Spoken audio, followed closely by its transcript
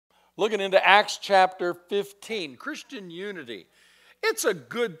looking into Acts chapter 15, Christian unity. It's a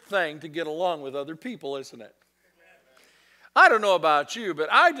good thing to get along with other people, isn't it? I don't know about you, but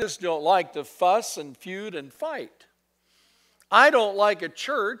I just don't like to fuss and feud and fight. I don't like a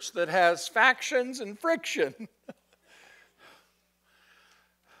church that has factions and friction.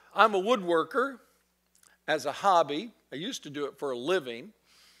 I'm a woodworker as a hobby. I used to do it for a living.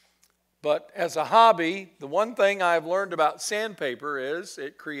 But as a hobby, the one thing I've learned about sandpaper is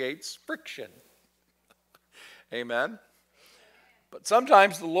it creates friction. Amen? But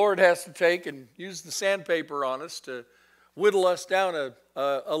sometimes the Lord has to take and use the sandpaper on us to whittle us down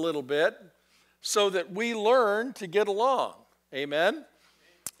a little bit so that we learn to get along. Amen?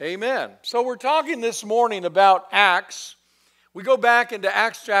 Amen. So we're talking this morning about Acts. We go back into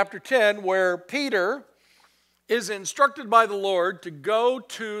Acts chapter 10 where Peter is instructed by the Lord to go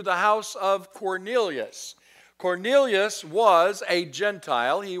to the house of Cornelius. Cornelius was a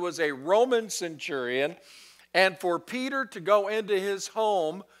Gentile. He was a Roman centurion. And for Peter to go into his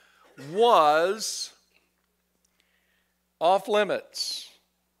home was off limits.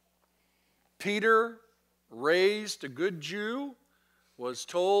 Peter, raised a good Jew, was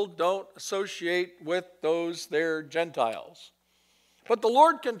told, don't associate with those there Gentiles. But the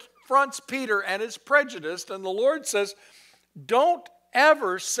Lord confronts Peter and his prejudice, and the Lord says, don't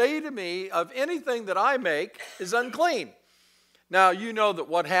ever say to me of anything that I make is unclean. Now, you know that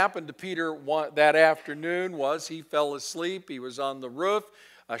what happened to Peter that afternoon was he fell asleep. He was on the roof.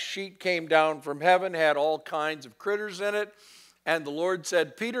 A sheet came down from heaven, had all kinds of critters in it. And the Lord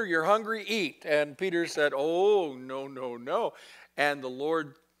said, Peter, you're hungry, eat. And Peter said, oh, no, no, no. And the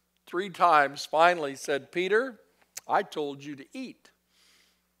Lord 3 times finally said, Peter, I told you to eat.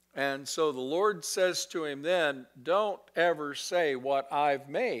 And so the Lord says to him then, don't ever say what I've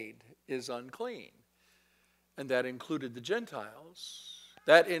made is unclean. And that included the Gentiles.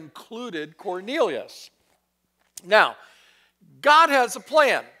 That included Cornelius. Now, God has a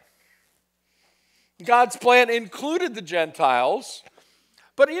plan. God's plan included the Gentiles.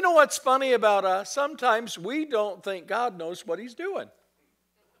 But you know what's funny about us? Sometimes we don't think God knows what he's doing.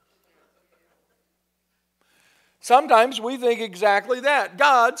 Sometimes we think exactly that.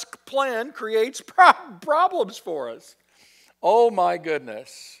 God's plan creates problems for us. Oh my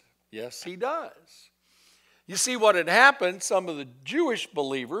goodness. Yes, he does. You see what had happened, some of the Jewish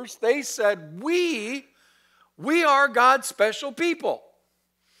believers, they said, we are God's special people.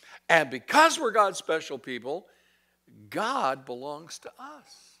 And because we're God's special people, God belongs to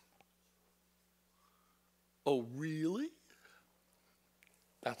us. Oh, really?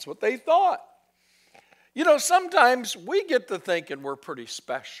 That's what they thought. You know, sometimes we get to thinking we're pretty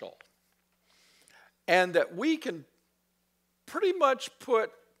special. And that we can pretty much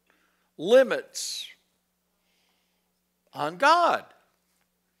put limits on God.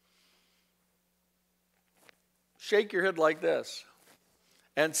 Shake your head like this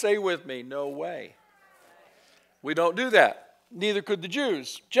and say with me, no way. We don't do that. Neither could the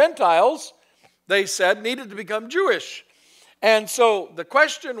Jews. Gentiles, they said, needed to become Jewish. And so the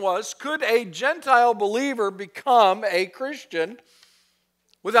question was, could a Gentile believer become a Christian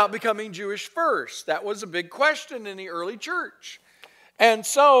without becoming Jewish first? That was a big question in the early church. And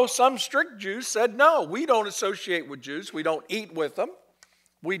so some strict Jews said, no, we don't associate with Jews. We don't eat with them.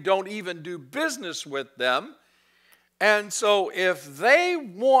 We don't even do business with them. And so if they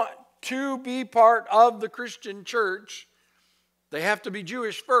want to be part of the Christian church, they have to be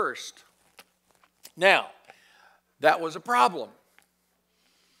Jewish first. Now, that was a problem.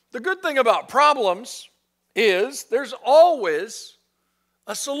 The good thing about problems is there's always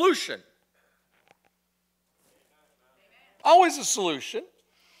a solution. Always a solution.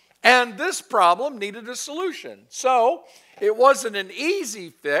 And this problem needed a solution. So it wasn't an easy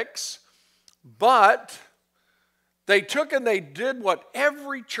fix, but they took and they did what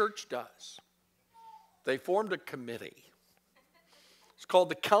every church does. They formed a committee. It's called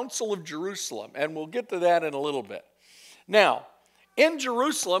the Council of Jerusalem, and we'll get to that in a little bit. Now, in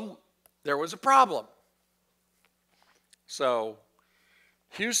Jerusalem, there was a problem. So,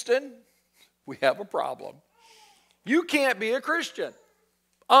 Houston, we have a problem. You can't be a Christian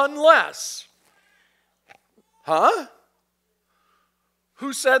unless,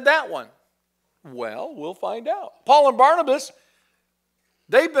 Who said that one? Well, we'll find out. Paul and Barnabas,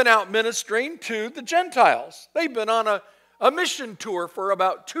 they've been out ministering to the Gentiles. They've been on a mission tour for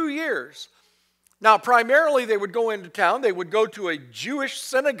about 2 years. Now, primarily, they would go into town. They would go to a Jewish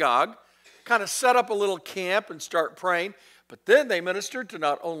synagogue, kind of set up a little camp and start praying. But then they ministered to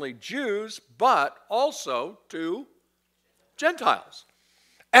not only Jews, but also to Gentiles.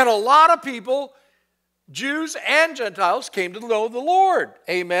 And a lot of people, Jews and Gentiles, came to know the Lord.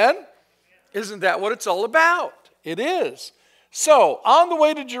 Amen? Isn't that what it's all about? It is. So, on the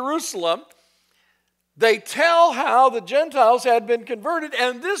way to Jerusalem, they tell how the Gentiles had been converted,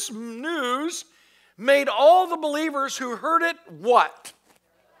 and this news made all the believers who heard it what?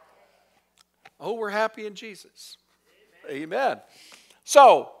 Oh, we're happy in Jesus. Amen.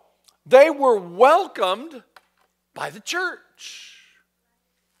 So, they were welcomed by the church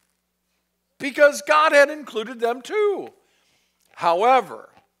because God had included them too. However,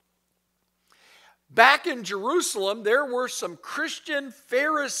 back in Jerusalem, there were some Christian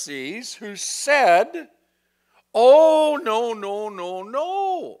Pharisees who said, oh, no, no, no,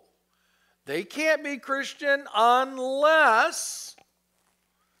 no. They can't be Christian unless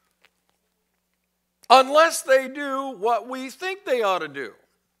they do what we think they ought to do.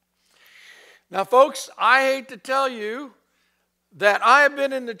 Now, folks, I hate to tell you that I have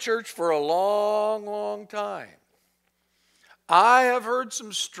been in the church for a long, long time. I have heard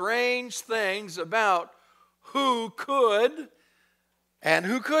some strange things about who could and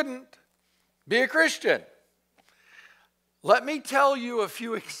who couldn't be a Christian. Let me tell you a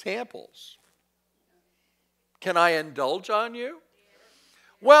few examples. Can I indulge on you?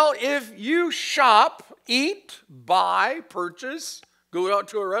 Well, if you shop, eat, buy, purchase, go out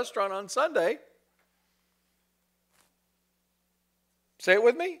to a restaurant on Sunday, say it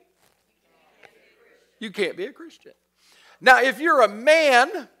with me. You can't be a Christian. Now, if you're a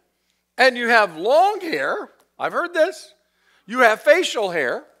man and you have long hair, I've heard this, you have facial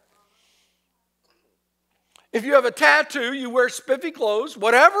hair, if you have a tattoo, you wear spiffy clothes,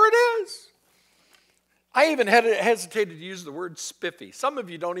 whatever it is. I even hesitated to use the word spiffy. Some of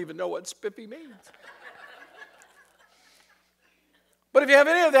you don't even know what spiffy means. But if you have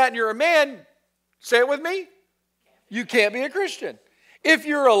any of that and you're a man, say it with me, you can't be a Christian. If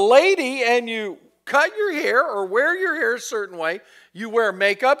you're a lady and you cut your hair or wear your hair a certain way, you wear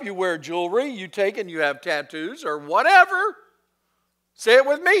makeup, you wear jewelry, you take and you have tattoos or whatever, say it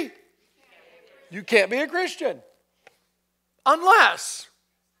with me, you can't be a Christian. Unless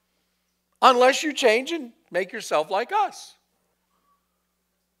you change and make yourself like us.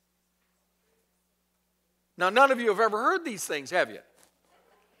 Now, none of you have ever heard these things, have you?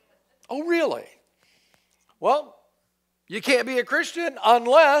 Oh, really? Well, you can't be a Christian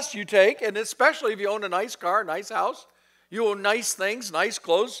unless you take, and especially if you own a nice car, nice house, you own nice things, nice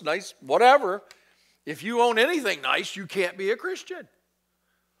clothes, nice whatever. If you own anything nice, you can't be a Christian.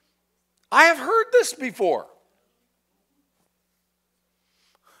 I have heard this before.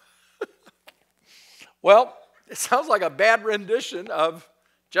 Well, it sounds like a bad rendition of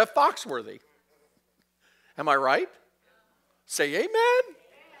Jeff Foxworthy. Am I right? Say amen.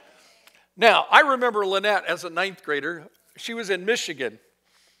 Now, I remember Lynette as a 9th grader. She was in Michigan.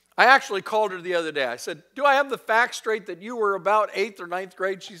 I actually called her the other day. I said, do I have the facts straight that you were about 8th or 9th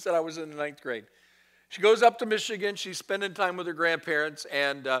grade? She said I was in the 9th grade. She goes up to Michigan. She's spending time with her grandparents.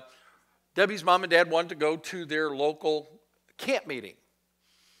 And Debbie's mom and dad wanted to go to their local camp meeting.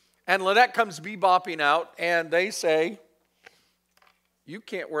 And Lynette comes bebopping out, and they say, you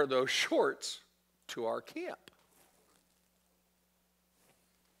can't wear those shorts to our camp.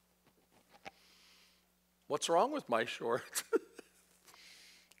 What's wrong with my shorts?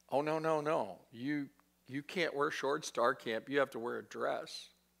 Oh, no, no, no. You can't wear shorts to our camp. You have to wear a dress.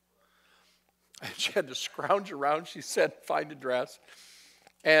 And she had to scrounge around, she said, find a dress.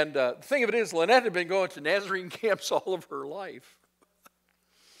 And the thing of it is, Lynette had been going to Nazarene camps all of her life.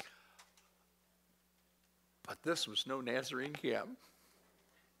 But this was no Nazarene camp.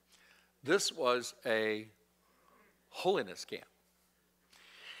 This was a holiness camp.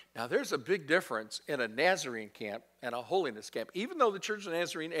 Now, there's a big difference in a Nazarene camp and a holiness camp, even though the Church of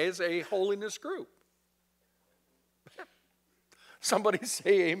Nazarene is a holiness group. Somebody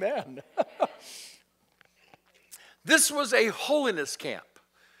say amen. This was a holiness camp.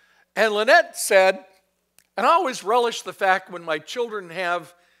 And Lynette said, and I always relish the fact when my children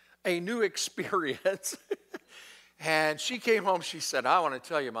have a new experience. And she came home, she said, I want to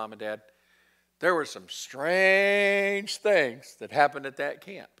tell you, Mom and Dad, there were some strange things that happened at that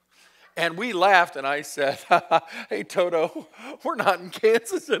camp. And we laughed, and I said, hey, Toto, we're not in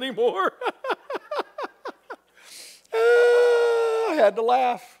Kansas anymore. I had to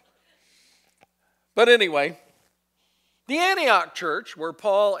laugh. But anyway, the Antioch church, where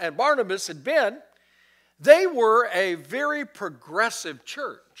Paul and Barnabas had been, they were a very progressive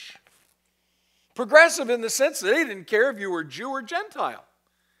church. Progressive in the sense that they didn't care if you were Jew or Gentile.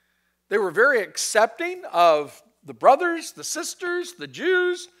 They were very accepting of the brothers, the sisters, the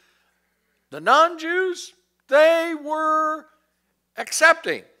Jews, the non-Jews. They were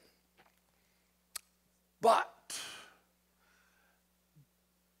accepting. But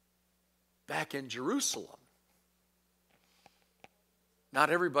back in Jerusalem, not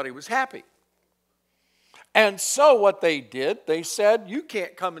everybody was happy. And so what they did, they said, you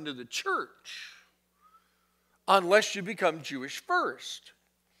can't come into the church unless you become Jewish first.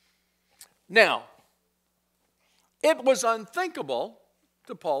 Now, it was unthinkable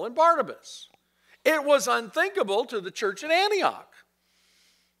to Paul and Barnabas. It was unthinkable to the church at Antioch.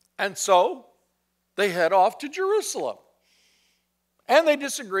 And so they head off to Jerusalem. And they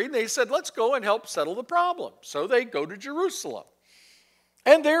disagreed. They said, let's go and help settle the problem. So they go to Jerusalem.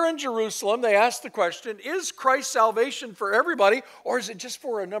 And there in Jerusalem, they ask the question, is Christ's salvation for everybody, or is it just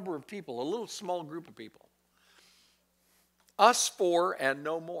for a number of people, a little small group of people? Us four and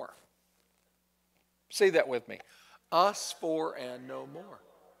no more. Say that with me. Us four and no more.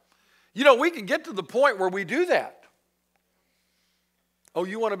 You know, we can get to the point where we do that. Oh,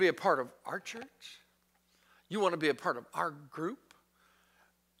 you want to be a part of our church? You want to be a part of our group?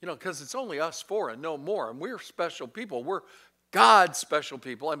 You know, because it's only us four and no more, and we're special people. We're God's special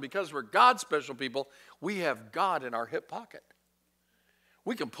people, and because we're God's special people, we have God in our hip pocket.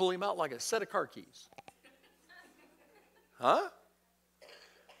 We can pull him out like a set of car keys. Huh?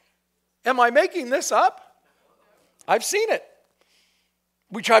 Am I making this up? I've seen it.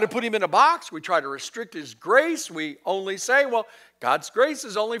 We try to put him in a box. We try to restrict his grace. We only say, well, God's grace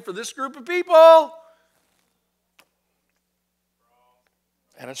is only for this group of people.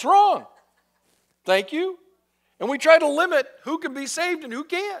 And it's wrong. Thank you. And we try to limit who can be saved and who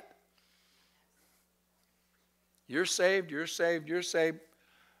can't. You're saved, you're saved, you're saved.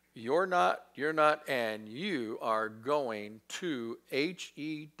 You're not, and you are going to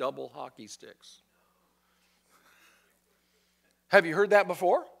H-E double hockey sticks. Have you heard that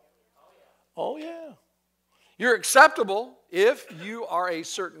before? Oh, yeah. You're acceptable if you are a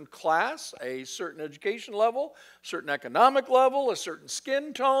certain class, a certain education level, a certain economic level, a certain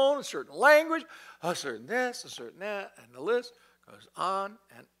skin tone, a certain language, a certain this, a certain that, and the list goes on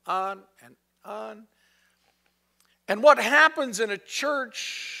and on and on. And what happens in a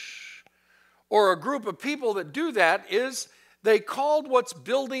church or a group of people that do that is they called what's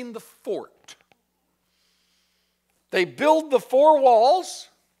building the fort. They build the four walls,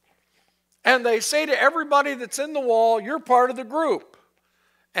 and they say to everybody that's in the wall, you're part of the group.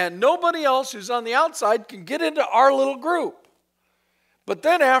 And nobody else who's on the outside can get into our little group. But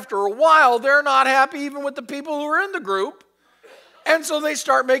then after a while, they're not happy even with the people who are in the group. And so they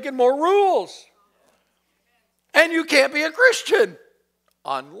start making more rules. And you can't be a Christian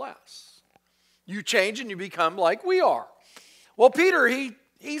unless you change and you become like we are. Well, Peter,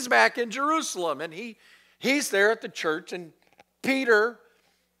 he's back in Jerusalem, and he's there at the church, and Peter,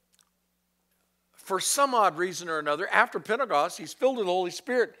 for some odd reason or another, after Pentecost, he's filled with the Holy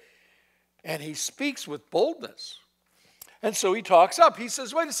Spirit, and he speaks with boldness. And so he talks up. He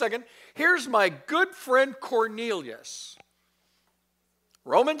says, wait a second, here's my good friend Cornelius.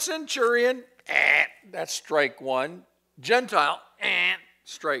 Roman centurion, that's strike one. Gentile,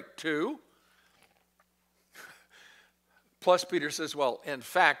 strike two. Plus, Peter says, well, in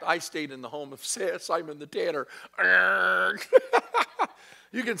fact, I stayed in the home of Simon the tanner.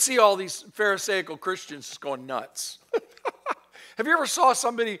 You can see all these Pharisaical Christians just going nuts. Have you ever saw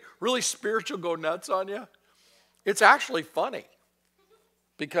somebody really spiritual go nuts on you? It's actually funny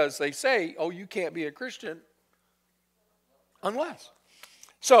because they say, oh, you can't be a Christian unless.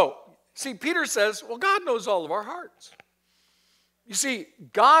 So, see, Peter says, well, God knows all of our hearts. You see,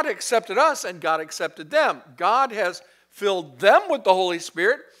 God accepted us and God accepted them. God has filled them with the Holy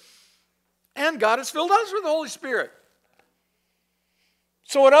Spirit, and God has filled us with the Holy Spirit.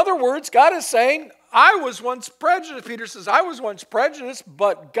 So in other words, God is saying, I was once prejudiced. Peter says, I was once prejudiced,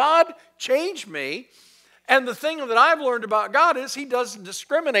 but God changed me. And the thing that I've learned about God is he doesn't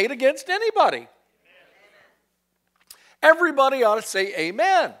discriminate against anybody. Everybody ought to say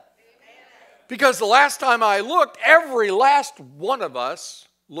amen. Because the last time I looked, every last one of us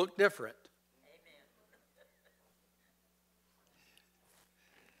looked different.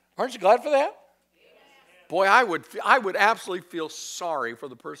 Aren't you glad for that? Boy, I would absolutely feel sorry for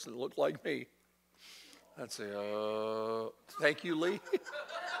the person that looked like me. I'd say, thank you, Lee.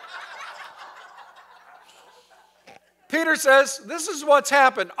 Peter says, this is what's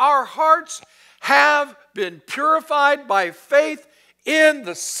happened. Our hearts have been purified by faith in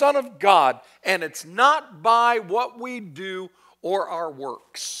the Son of God, and it's not by what we do or our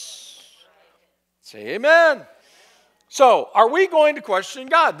works. Say amen. So, are we going to question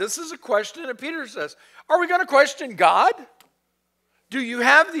God? This is a question that Peter says. Are we going to question God? Do you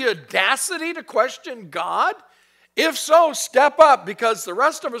have the audacity to question God? If so, step up, because the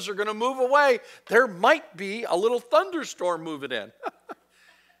rest of us are going to move away. There might be a little thunderstorm moving in.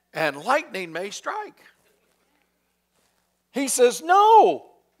 and lightning may strike. He says, no,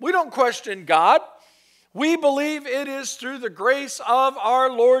 we don't question God. We believe it is through the grace of our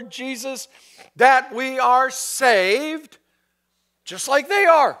Lord Jesus that we are saved, just like they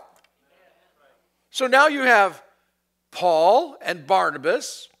are. So now you have Paul and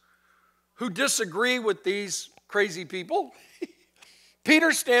Barnabas who disagree with these crazy people.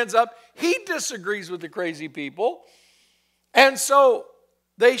 Peter stands up. He disagrees with the crazy people. And so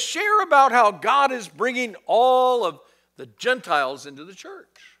they share about how God is bringing all of the Gentiles into the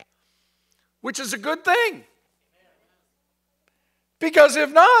church, which is a good thing. Because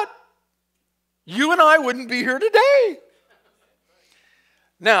if not, you and I wouldn't be here today.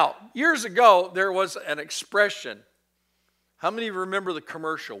 Now, years ago, there was an expression. How many remember the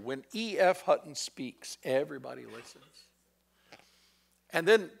commercial? When E.F. Hutton speaks, everybody listens. And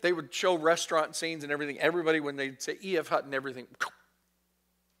then they would show restaurant scenes and everything. Everybody, when they'd say E.F. Hutton, everything,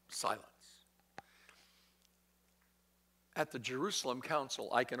 silence. At the Jerusalem Council,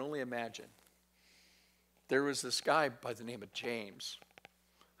 I can only imagine, there was this guy by the name of James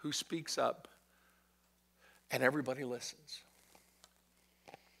who speaks up and everybody listens.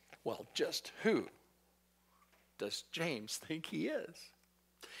 Well, just who does James think he is?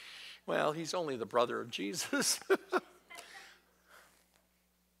 Well, he's only the brother of Jesus.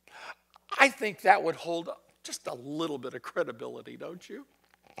 I think that would hold just a little bit of credibility, don't you?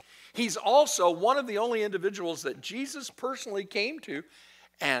 He's also one of the only individuals that Jesus personally came to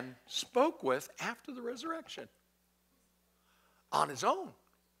and spoke with after the resurrection on his own.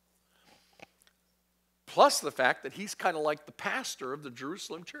 Plus the fact that he's kind of like the pastor of the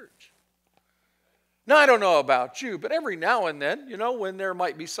Jerusalem church. Now, I don't know about you, but every now and then, when there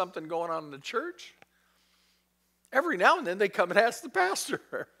might be something going on in the church, every now and then they come and ask the pastor.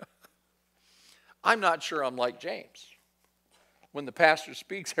 I'm not sure I'm like James. When the pastor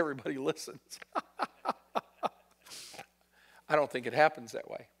speaks, everybody listens. I don't think it happens that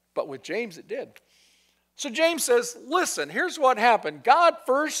way. But with James, it did. So James says, listen, here's what happened. God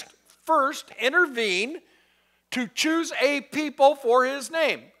first intervened to choose a people for his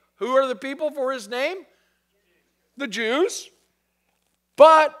name. Who are the people for his name? The Jews.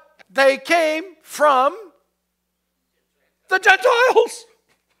 But they came from the Gentiles.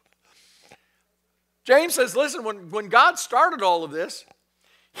 James says, listen, when God started all of this,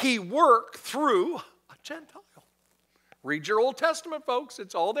 he worked through a Gentile. Read your Old Testament, folks.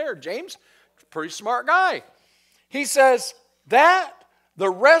 It's all there. James, pretty smart guy. He says that the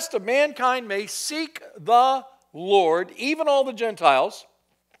rest of mankind may seek the Lord, even all the Gentiles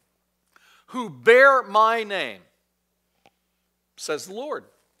who bear my name, says the Lord.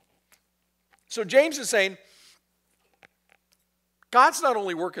 So James is saying, God's not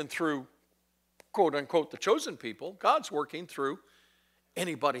only working through, quote unquote, the chosen people, God's working through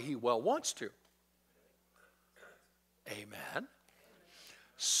anybody he well wants to. Amen.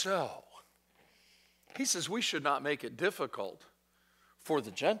 So, he says we should not make it difficult for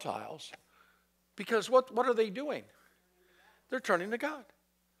the Gentiles because what are they doing? They're turning to God.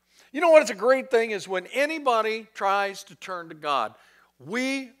 You know what? It's a great thing is when anybody tries to turn to God,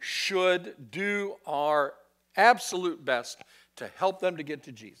 we should do our absolute best to help them to get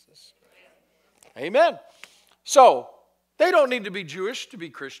to Jesus. Amen. So, they don't need to be Jewish to be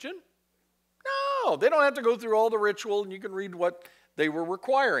Christian. No, they don't have to go through all the ritual, and you can read what they were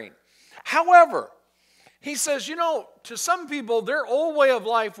requiring. However, he says, to some people, their old way of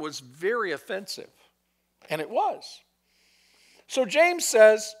life was very offensive. And it was. So James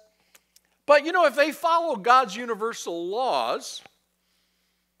says, but if they follow God's universal laws,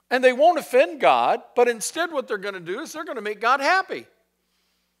 and they won't offend God, but instead what they're going to do is they're going to make God happy.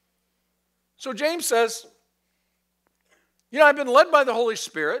 So James says, I've been led by the Holy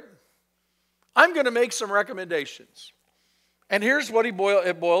Spirit. I'm going to make some recommendations. And here's what it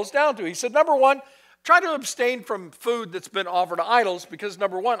boils down to. He said, number one, try to abstain from food that's been offered to idols because,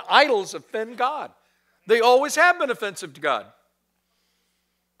 number one, idols offend God. They always have been offensive to God.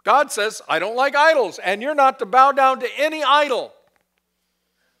 God says, I don't like idols, and you're not to bow down to any idol.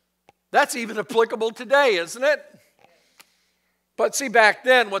 That's even applicable today, isn't it? But see, back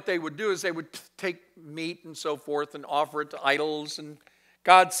then, what they would do is they would take meat and so forth and offer it to idols, and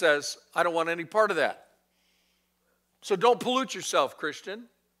God says, I don't want any part of that. So don't pollute yourself, Christian,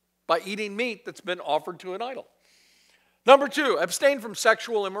 by eating meat that's been offered to an idol. Number two, abstain from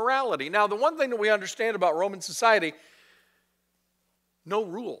sexual immorality. Now, the one thing that we understand about Roman society, no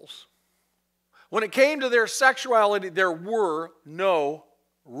rules. When it came to their sexuality, there were no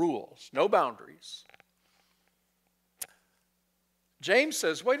rules, no boundaries. James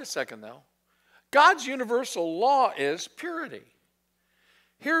says, wait a second now. God's universal law is purity.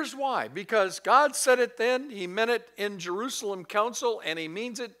 Here's why. Because God said it then, he meant it in Jerusalem Council, and he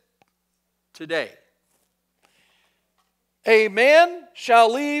means it today. A man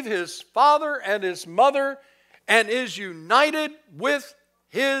shall leave his father and his mother and is united with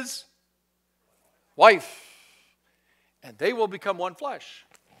his wife, and they will become one flesh.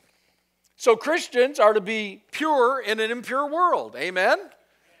 So Christians are to be pure in an impure world. Amen?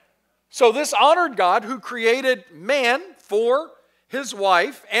 So this honored God who created man for his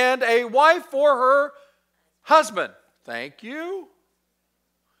wife and a wife for her husband. Thank you.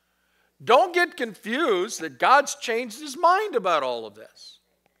 Don't get confused that God's changed his mind about all of this.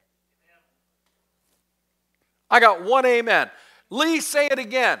 I got one amen. Lee, say it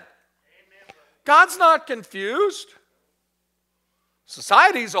again. God's not confused.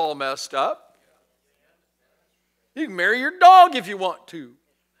 Society's all messed up. You can marry your dog if you want to.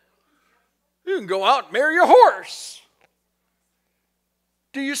 You can go out and marry your horse.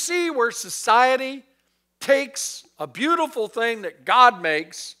 Do you see where society takes a beautiful thing that God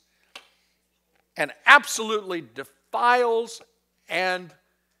makes and absolutely defiles, and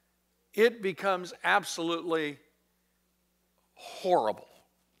it becomes absolutely horrible?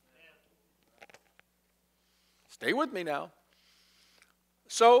 Stay with me now.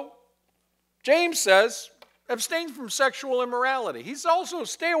 So, James says, abstain from sexual immorality. He's also,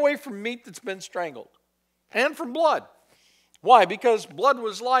 stay away from meat that's been strangled and from blood. Why? Because blood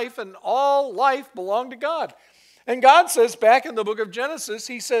was life, and all life belonged to God. And God says back in the book of Genesis,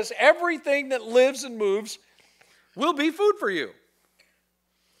 he says, everything that lives and moves will be food for you.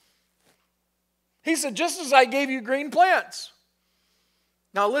 He said, just as I gave you green plants.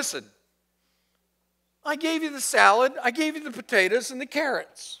 Now listen, I gave you the salad, I gave you the potatoes and the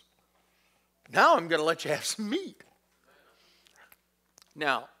carrots. Now I'm going to let you have some meat.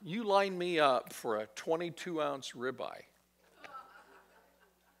 Now, you line me up for a 22-ounce ribeye.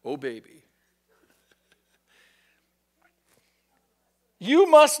 Oh, baby. You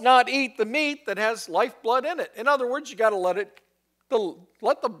must not eat the meat that has lifeblood in it. In other words, you got to let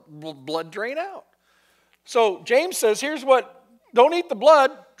the blood drain out. So James says, here's what, don't eat the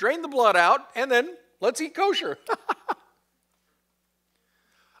blood, drain the blood out, and then let's eat kosher.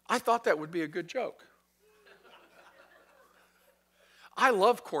 I thought that would be a good joke. I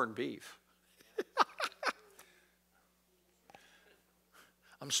love corned beef.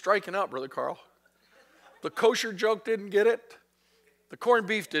 I'm striking out, Brother Carl. The kosher joke didn't get it. The corned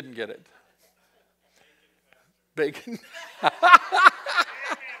beef didn't get it. Bacon.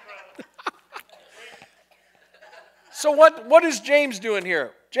 So what is James doing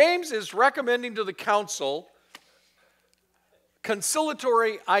here? James is recommending to the council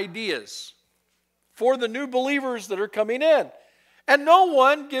conciliatory ideas for the new believers that are coming in. And no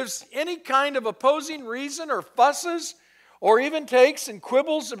one gives any kind of opposing reason or fusses or even takes and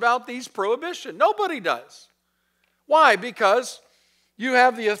quibbles about these prohibitions. Nobody does. Why? Because you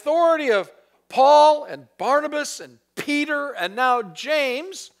have the authority of Paul and Barnabas and Peter and now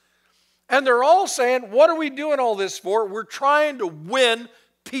James, and they're all saying, what are we doing all this for? We're trying to win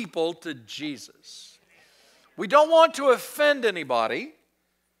people to Jesus. We don't want to offend anybody,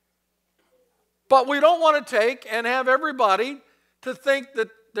 but we don't want to take and have everybody to think that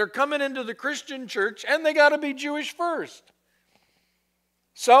they're coming into the Christian church and they got to be Jewish first.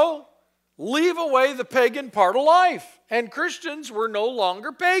 So, leave away the pagan part of life. And Christians were no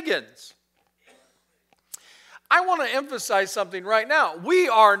longer pagans. I want to emphasize something right now. We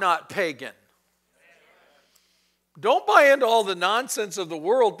are not pagan. Don't buy into all the nonsense of the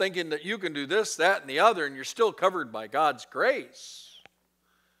world thinking that you can do this, that, and the other, and you're still covered by God's grace.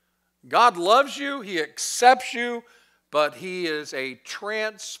 God loves you. He accepts you. But He is a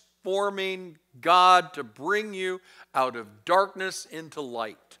transforming God to bring you out of darkness into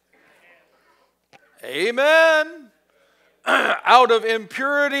light. Amen. Out of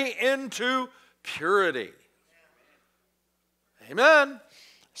impurity into purity. Amen.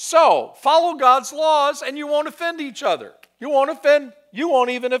 So, follow God's laws and you won't offend each other. You won't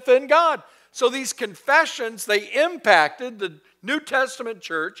even offend God. So these confessions, they impacted the New Testament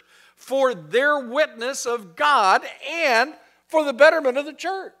church for their witness of God and for the betterment of the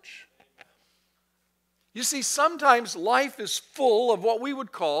church. You see, sometimes life is full of what we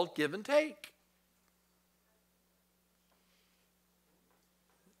would call give and take.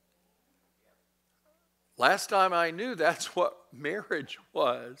 Last time I knew, that's what marriage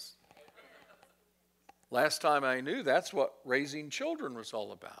was. Last time I knew, that's what raising children was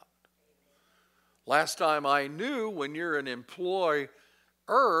all about. Last time I knew, when you're an employer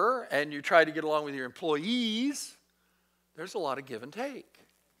and you try to get along with your employees, there's a lot of give and take.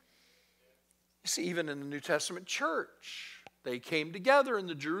 You see, even in the New Testament church, They came together in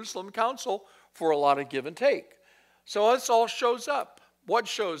the Jerusalem Council for a lot of give and take. So this all shows up. What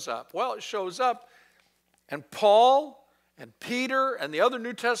shows up? Well, it shows up, and Paul and Peter and the other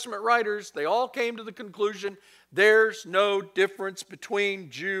New Testament writers, they all came to the conclusion there's no difference between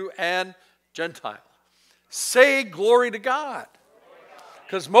Jew and Gentile. Say glory to God.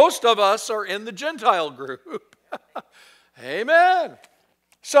 Because most of us are in the Gentile group. Amen.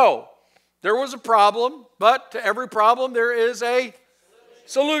 So, there was a problem, but to every problem there is a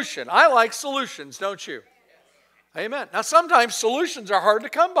solution. I like solutions, don't you? Amen. Now, sometimes solutions are hard to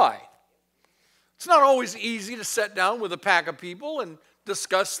come by. It's not always easy to sit down with a pack of people and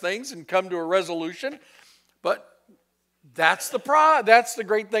discuss things and come to a resolution, but that's the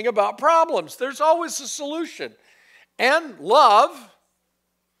great thing about problems. There's always a solution. And love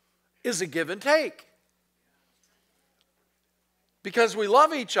is a give and take. Because we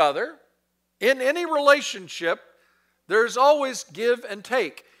love each other, in any relationship, there's always give and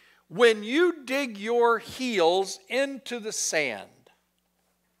take. When you dig your heels into the sand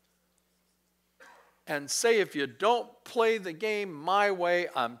and say, if you don't play the game my way,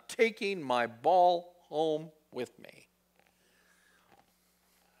 I'm taking my ball home with me.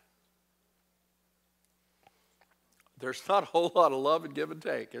 There's not a whole lot of love and give and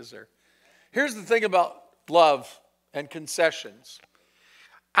take, is there? Here's the thing about love and concessions.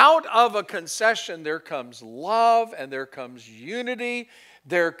 Out of a concession, there comes love, and there comes unity,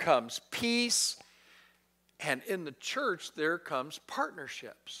 there comes peace, and in the church, there comes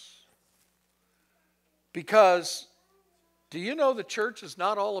partnerships. Because, do you know the church is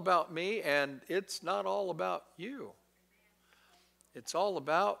not all about me, and it's not all about you. It's all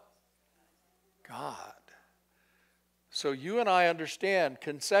about God. So you and I understand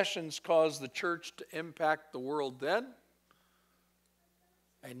concessions cause the church to impact the world then.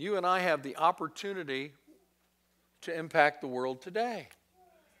 And you and I have the opportunity to impact the world today.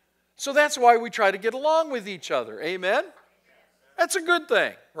 So that's why we try to get along with each other. Amen? That's a good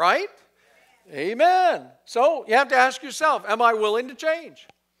thing, right? Amen. So you have to ask yourself, am I willing to change?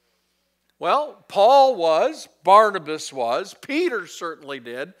 Well, Paul was, Barnabas was, Peter certainly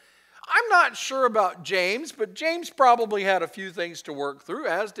did. I'm not sure about James, but James probably had a few things to work through,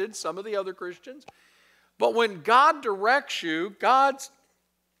 as did some of the other Christians. But when God directs you, God's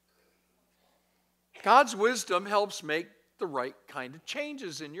wisdom helps make the right kind of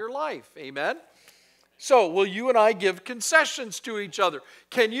changes in your life. Amen? So, will you and I give concessions to each other?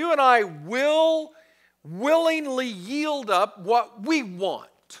 Can you and I willingly yield up what we want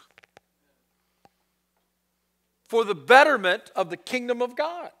for the betterment of the kingdom of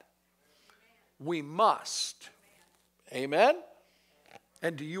God? We must. Amen?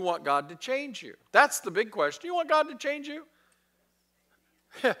 And do you want God to change you? That's the big question. Do you want God to change you?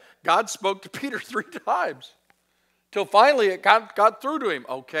 God spoke to Peter 3 times. Till finally it got through to him.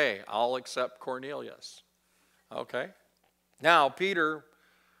 Okay, I'll accept Cornelius. Okay. Now Peter,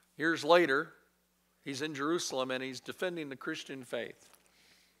 years later, he's in Jerusalem and he's defending the Christian faith.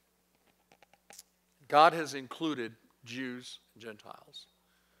 God has included Jews and Gentiles.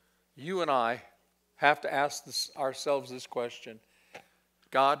 You and I have to ask ourselves this question.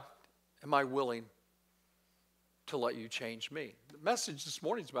 God, am I willing to let you change me? The message this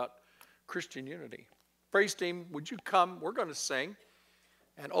morning is about Christian unity. Praise team, would you come? We're going to sing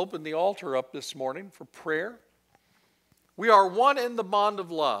and open the altar up this morning for prayer. We are one in the bond of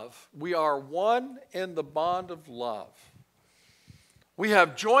love. We are one in the bond of love. We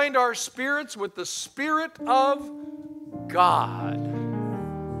have joined our spirits with the Spirit of God.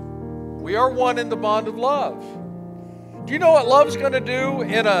 We are one in the bond of love. Do you know what love's going to do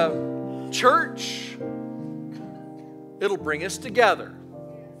in a church? It'll bring us together.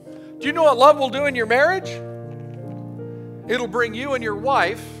 Do you know what love will do in your marriage? It'll bring you and your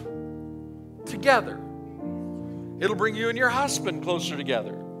wife together. It'll bring you and your husband closer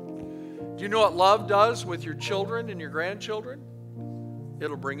together. Do you know what love does with your children and your grandchildren?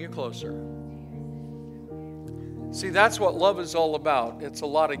 It'll bring you closer. See, that's what love is all about. It's a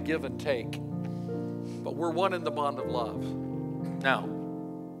lot of give and take. But we're one in the bond of love. Now,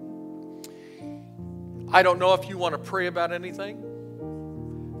 I don't know if you want to pray about anything.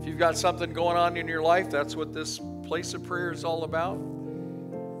 If you've got something going on in your life, that's what this place of prayer is all about.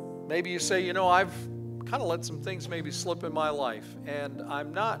 Maybe you say, you know, I've kind of let some things maybe slip in my life, and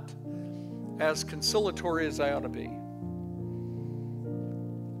I'm not as conciliatory as I ought to be.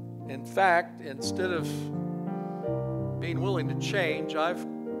 In fact, instead of being willing to change, I've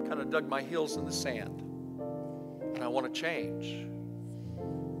kind of dug my heels in the sand, and I want to change.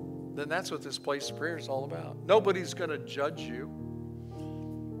 Then that's what this place of prayer is all about. Nobody's going to judge you.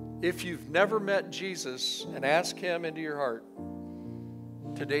 If you've never met Jesus and asked him into your heart,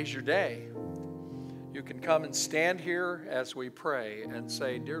 today's your day. You can come and stand here as we pray and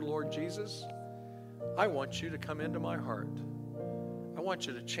say, Dear Lord Jesus, I want you to come into my heart. I want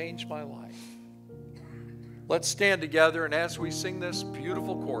you to change my life. Let's stand together, and as we sing this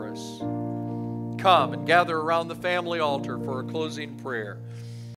beautiful chorus, come and gather around the family altar for a closing prayer.